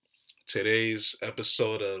Today's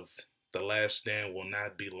episode of The Last Stand will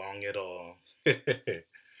not be long at all.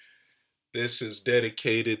 This is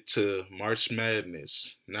dedicated to March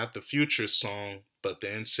Madness, not the future song, but the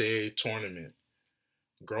NCAA Tournament.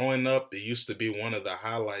 Growing up, it used to be one of the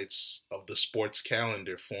highlights of the sports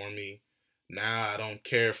calendar for me. Now I don't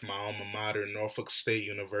care if my alma mater, Norfolk State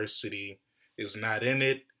University, is not in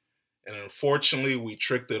it. And unfortunately, we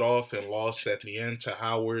tricked it off and lost at the end to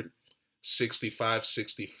Howard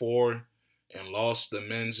 65-64 and lost the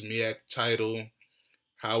men's MEAC title.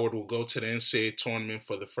 Howard will go to the NCAA tournament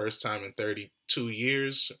for the first time in 31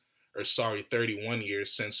 years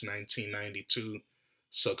since 1992.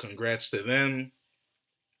 So congrats to them.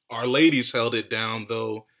 Our ladies held it down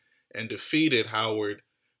though and defeated Howard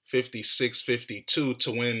 56-52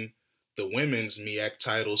 to win the women's MEAC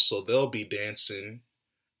title. So they'll be dancing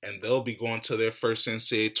and they'll be going to their first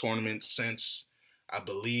NCAA tournament since, I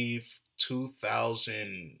believe,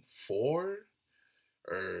 2004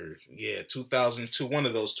 2002, one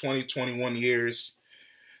of those 2021 years.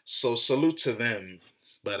 So salute to them.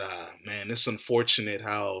 But man, it's unfortunate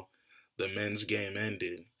how the men's game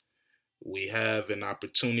ended. We have an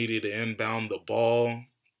opportunity to inbound the ball.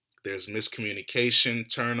 There's miscommunication,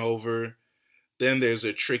 turnover. Then there's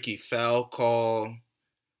a tricky foul call.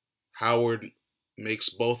 Howard makes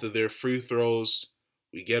both of their free throws.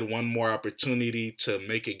 We get one more opportunity to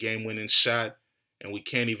make a game-winning shot, and we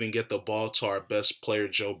can't even get the ball to our best player,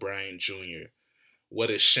 Joe Bryant Jr. What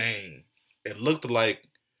a shame. It looked like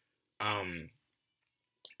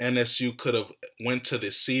NSU could have went to the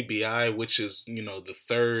CBI, which is, the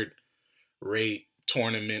third-rate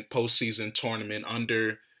tournament, postseason tournament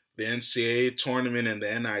under the NCAA tournament and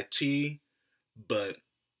the NIT, but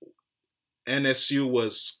NSU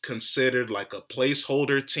was considered like a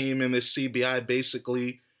placeholder team in the CBI.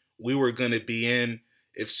 Basically, we were going to be in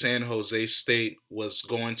if San Jose State was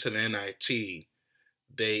going to the NIT.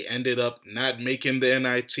 They ended up not making the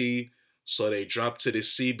NIT, so they dropped to the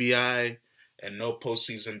CBI and no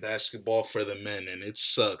postseason basketball for the men, and it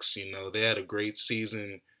sucks. They had a great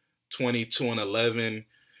season, 22-11.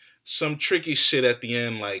 Some tricky shit at the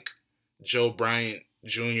end, like Joe Bryant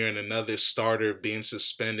Jr. and another starter being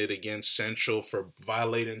suspended against Central for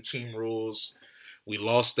violating team rules. We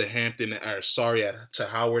lost to to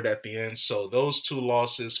Howard at the end. So those two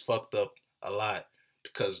losses fucked up a lot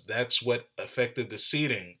because that's what affected the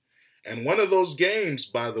seeding. And one of those games,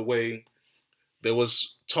 by the way, there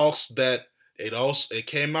was talks that it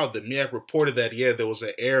came out, the MEAC reported that, there was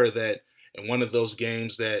an error that in one of those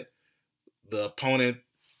games that the opponent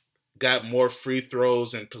got more free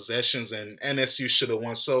throws and possessions, and NSU should have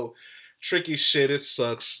won. So, tricky shit. It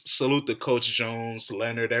sucks. Salute to Coach Jones,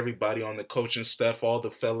 Leonard, everybody on the coaching staff, all the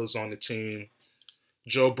fellas on the team.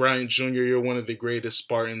 Joe Bryant Jr., you're one of the greatest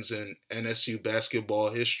Spartans in NSU basketball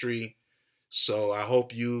history. So, I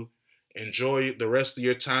hope you enjoy the rest of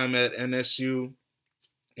your time at NSU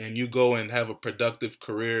and you go and have a productive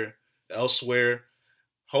career elsewhere.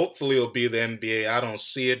 Hopefully, it'll be the NBA. I don't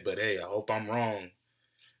see it, but hey, I hope I'm wrong.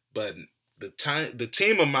 But the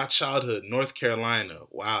team of my childhood, North Carolina,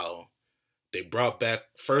 wow. They brought back,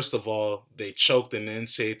 first of all, they choked in the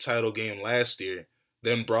NCAA title game last year,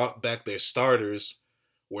 then brought back their starters,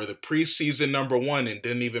 were the preseason number one and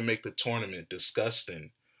didn't even make the tournament.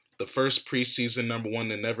 Disgusting. The first preseason number one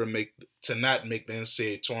to not make the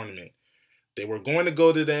NCAA tournament. They were going to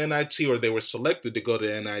go to the NIT, or they were selected to go to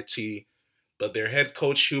the NIT, but their head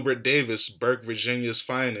coach, Hubert Davis, Burke, Virginia's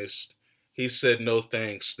finest, he said no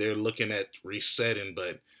thanks. They're looking at resetting,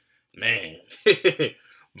 but man,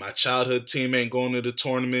 my childhood team ain't going to the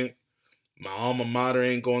tournament. My alma mater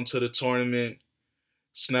ain't going to the tournament.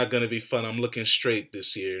 It's not going to be fun. I'm looking straight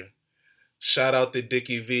this year. Shout out to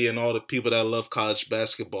Dickie V and all the people that love college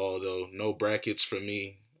basketball, though. No brackets for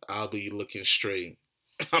me. I'll be looking straight.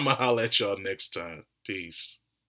 I'm going to holler at y'all next time. Peace.